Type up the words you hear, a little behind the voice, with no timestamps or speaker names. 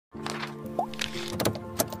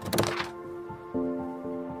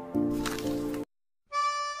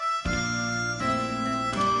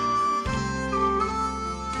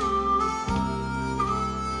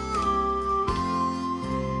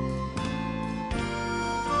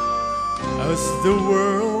As the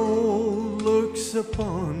world looks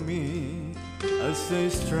upon me as I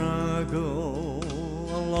struggle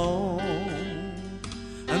alone,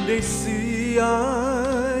 and they see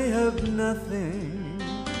I have nothing,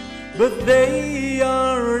 but they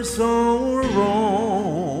are so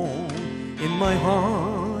wrong. In my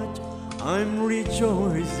heart I'm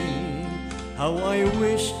rejoicing, how I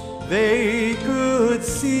wish they could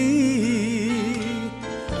see.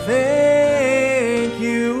 Thank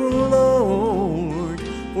you, Lord,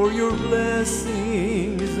 for your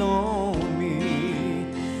blessings on me.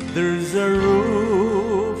 There's a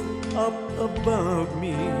roof up above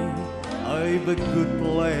me, I've a good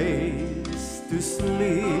place to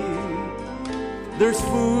sleep. There's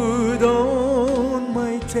food on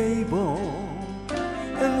my table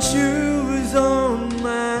and shoes on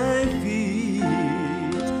my feet.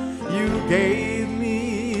 You gave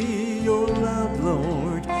me your love,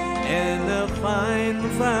 Lord, and a fine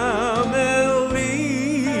family.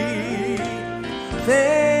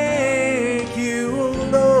 Thank you,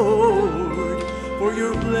 Lord, for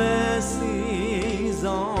your blessings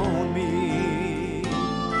on me.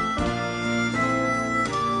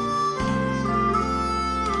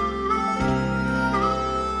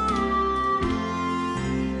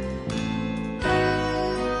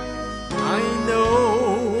 I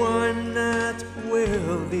know I'm not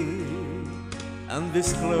wealthy, and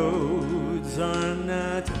these clothes are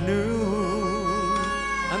not new,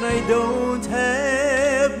 and I don't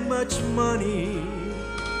have much money,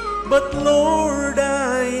 but Lord,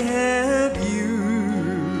 I have you,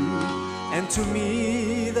 and to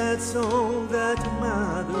me that's all that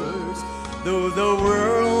matters, though the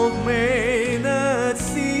world may not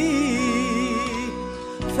see.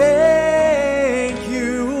 Thank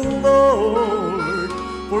you, Lord,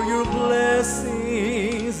 for your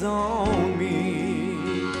blessings on me.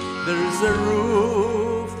 There's a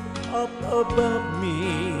roof up above me,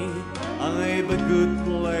 I've a good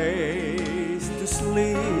place to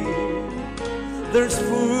sleep. There's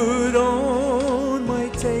food on my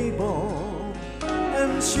table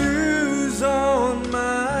and shoes on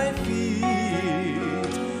my feet.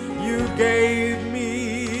 You gave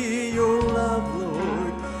me your love,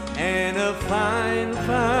 Lord, and a fine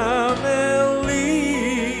family.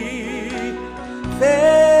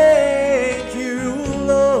 Thank you,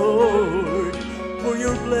 Lord, for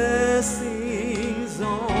your blessings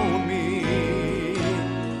on me.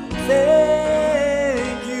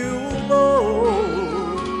 Thank you,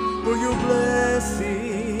 Lord, for your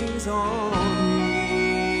blessings on me.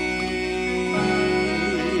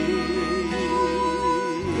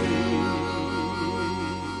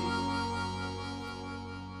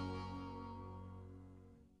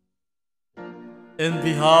 In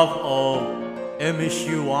behalf of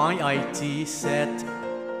MSUIIT Set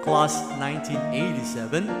Class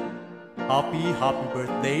 1987, happy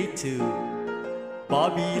birthday to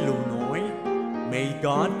Bobby Lunoy. May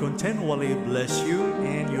God continually bless you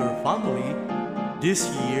and your family this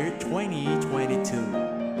year 2022.